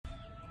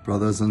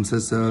Brothers and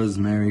sisters,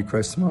 Merry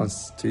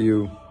Christmas to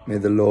you. May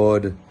the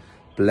Lord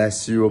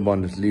bless you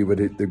abundantly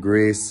with the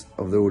grace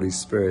of the Holy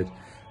Spirit.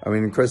 I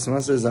mean,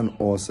 Christmas is an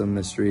awesome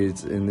mystery.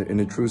 It's in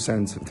the true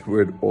sense of the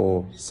word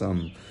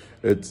awesome.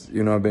 It's,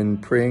 I've been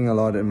praying a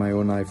lot in my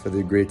own life for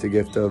the greater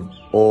gift of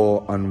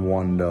awe and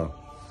wonder.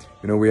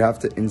 We have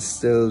to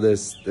instill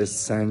this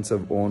sense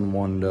of awe and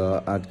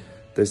wonder at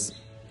this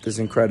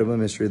incredible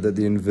mystery that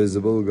the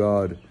invisible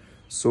God,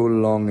 so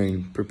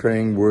longing,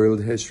 preparing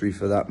world history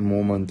for that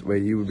moment where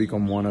he would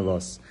become one of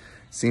us.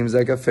 Seems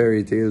like a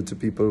fairy tale to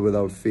people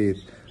without faith,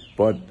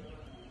 but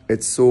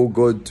it's so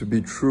good to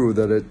be true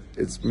that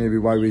it's maybe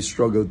why we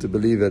struggle to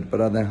believe it. But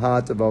at the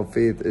heart of our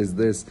faith is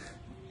this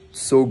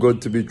so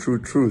good to be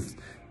true truth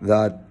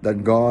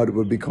that God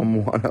would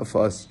become one of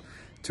us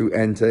to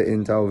enter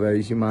into our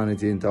very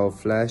humanity, into our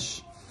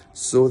flesh,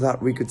 so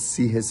that we could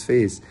see his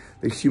face.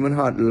 The human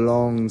heart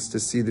longs to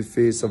see the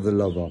face of the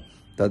lover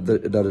that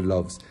it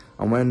loves.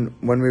 And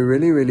when we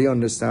really, really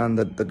understand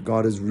that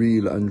God is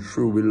real and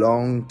true, we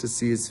long to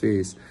see his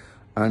face.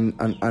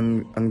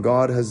 And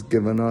God has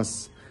given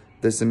us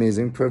this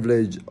amazing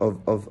privilege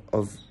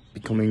of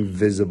becoming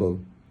visible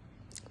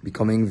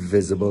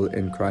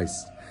in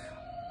Christ,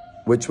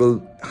 which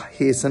will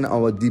hasten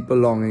our deeper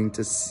longing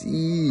to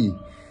see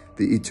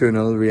the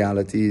eternal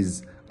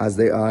realities as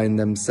they are in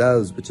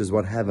themselves, which is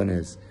what heaven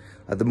is.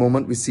 At the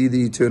moment, we see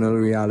the eternal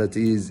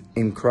realities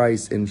in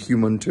Christ in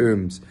human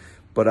terms.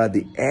 But at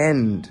the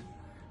end,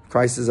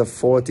 Christ is a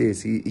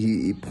foretaste.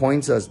 He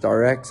points us,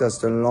 directs us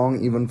to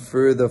long even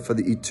further for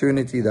the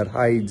eternity that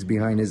hides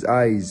behind his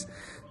eyes,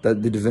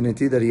 that the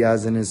divinity that he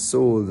has in his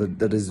soul,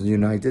 that is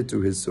united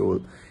to his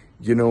soul,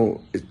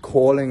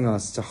 calling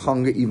us to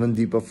hunger even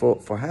deeper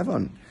for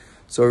heaven.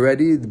 So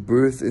already the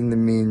birth in the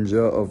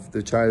manger of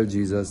the child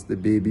Jesus, the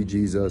baby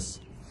Jesus,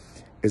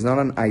 is not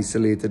an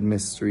isolated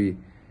mystery.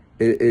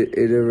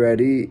 It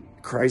already,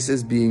 Christ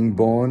is being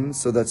born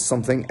so that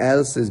something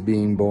else is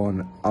being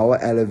born. Our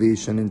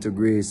elevation into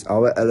grace,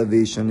 our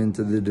elevation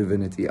into the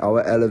divinity,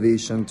 our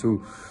elevation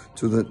to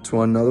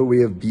another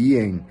way of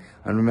being.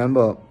 And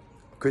remember,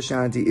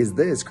 Christianity is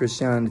this.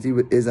 Christianity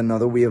is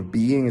another way of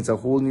being. It's a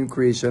whole new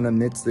creation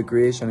amidst the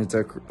creation. It's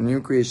a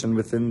new creation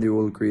within the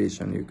old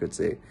creation, you could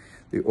say.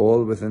 The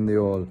all within the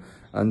all.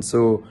 And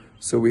so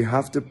we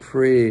have to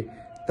pray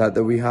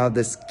that we have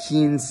this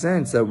keen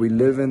sense that we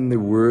live in the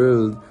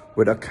world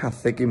with a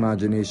Catholic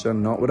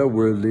imagination, not with a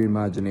worldly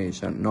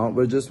imagination, not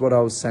with just what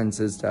our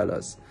senses tell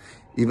us.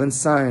 Even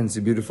science,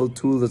 the beautiful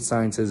tool that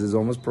science is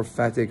almost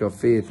prophetic of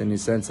faith in the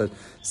sense that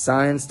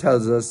science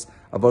tells us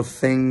about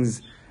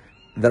things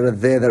that are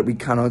there that we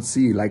cannot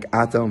see, like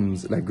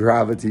atoms, like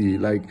gravity,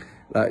 like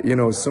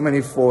so many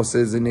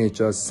forces in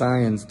nature.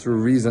 Science,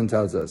 through reason,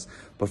 tells us.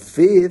 But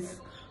faith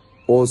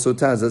also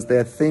tells us there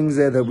are things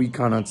there that we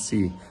cannot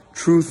see.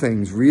 True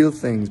things, real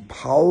things,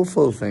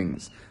 powerful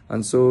things.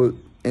 And so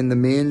in the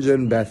manger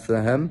in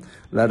Bethlehem,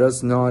 let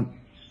us not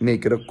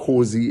make it a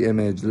cozy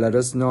image. Let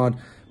us not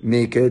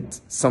make it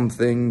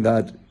something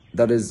that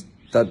is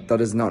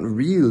not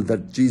real,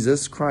 that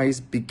Jesus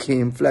Christ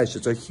became flesh.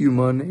 It's a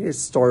human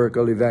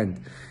historical event.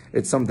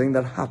 It's something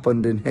that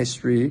happened in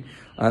history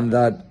and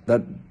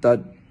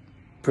that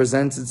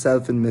presents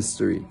itself in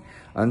mystery.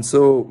 And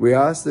so we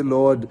ask the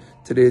Lord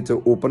today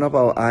to open up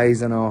our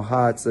eyes and our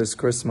hearts this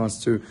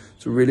Christmas to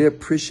really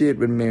appreciate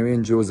with Mary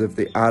and Joseph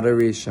the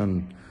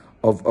adoration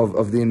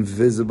of the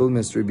invisible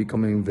mystery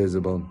becoming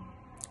visible.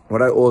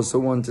 What I also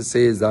want to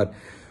say is that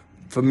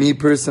for me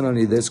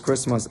personally, this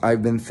Christmas,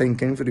 I've been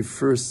thinking for the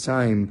first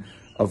time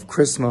of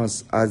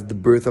Christmas as the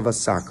birth of a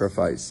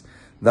sacrifice.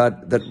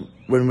 That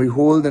when we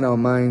hold in our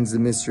minds the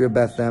mystery of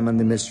Bethlehem and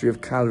the mystery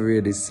of Calvary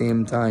at the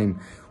same time,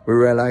 we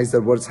realize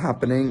that what's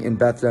happening in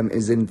Bethlehem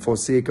is in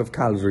forsake of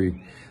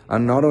Calvary.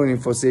 And not only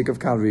for sake of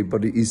Calvary,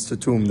 but the Easter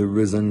tomb, the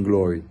risen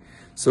glory.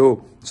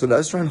 So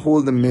let's try and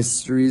hold the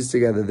mysteries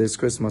together this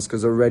Christmas,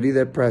 because already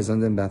they're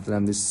present in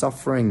Bethlehem. The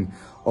suffering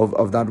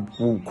of that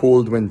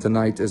cold winter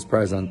night is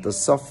present. The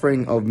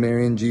suffering of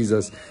Mary and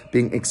Jesus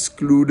being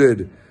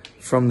excluded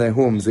from their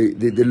homes.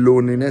 The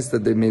loneliness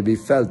that they maybe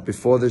felt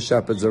before the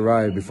shepherds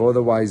arrived, before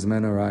the wise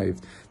men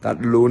arrived.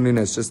 That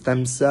loneliness, just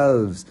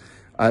themselves,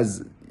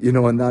 as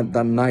on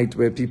that night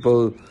where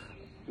people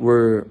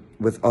were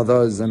with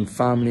others and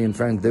family and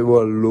friends, they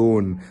were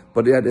alone.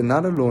 But yet in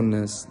that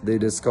aloneness, they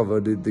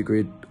discovered the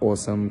great,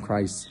 awesome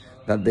Christ,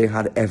 that they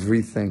had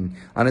everything.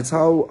 And it's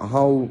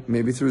how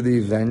maybe through the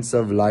events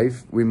of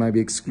life, we might be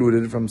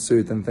excluded from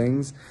certain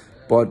things,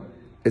 but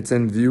it's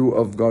in view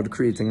of God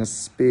creating a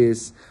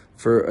space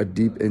for a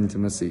deep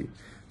intimacy.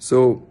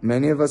 So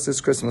many of us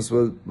this Christmas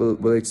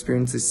will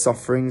experience the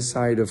suffering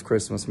side of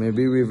Christmas.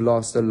 Maybe we've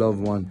lost a loved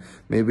one.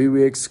 Maybe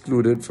we're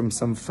excluded from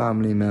some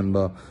family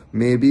member.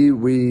 Maybe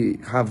we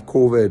have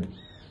COVID.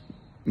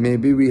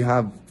 Maybe we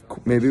have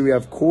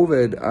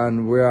COVID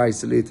and we're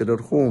isolated at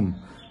home.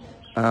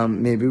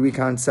 Maybe we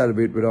can't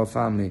celebrate with our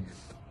family.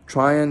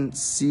 Try and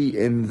see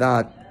in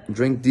that,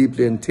 drink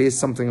deeply and taste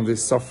something of the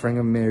suffering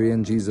of Mary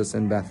and Jesus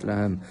in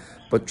Bethlehem.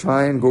 But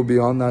try and go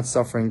beyond that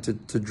suffering to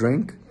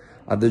drink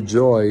at the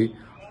joy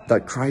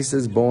that Christ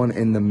is born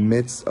in the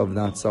midst of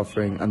that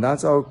suffering. And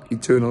that's our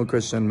eternal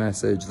Christian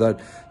message,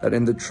 that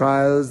in the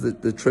trials,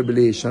 the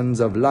tribulations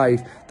of life,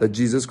 that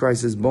Jesus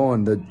Christ is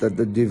born, that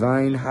the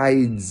divine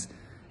hides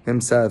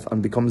himself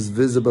and becomes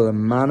visible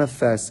and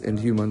manifests in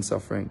human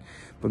suffering.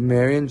 But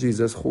Mary and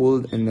Jesus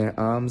hold in their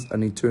arms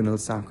an eternal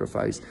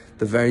sacrifice,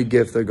 the very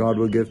gift that God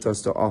will give to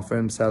us to offer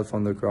himself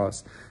on the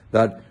cross.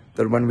 That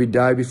when we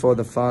die before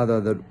the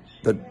Father,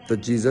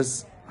 that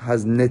Jesus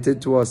has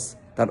knitted to us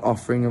that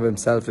offering of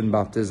himself in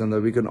baptism,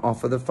 that we can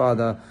offer the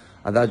Father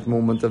at that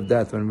moment of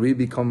death, when we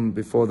become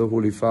before the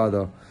Holy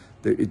Father,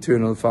 the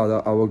eternal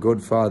Father, our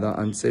good Father,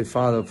 and say,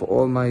 Father, for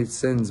all my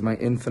sins, my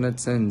infinite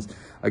sins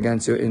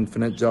against your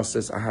infinite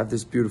justice, I have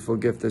this beautiful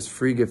gift, this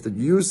free gift that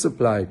you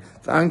supplied.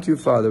 Thank you,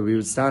 Father. We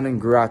would stand in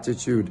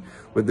gratitude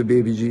with the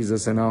baby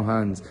Jesus in our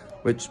hands,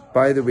 which,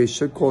 by the way,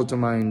 should call to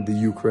mind the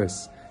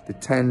Eucharist. The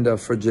tender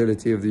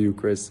fragility of the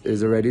Eucharist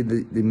is already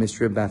the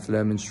mystery of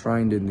Bethlehem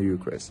enshrined in the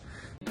Eucharist.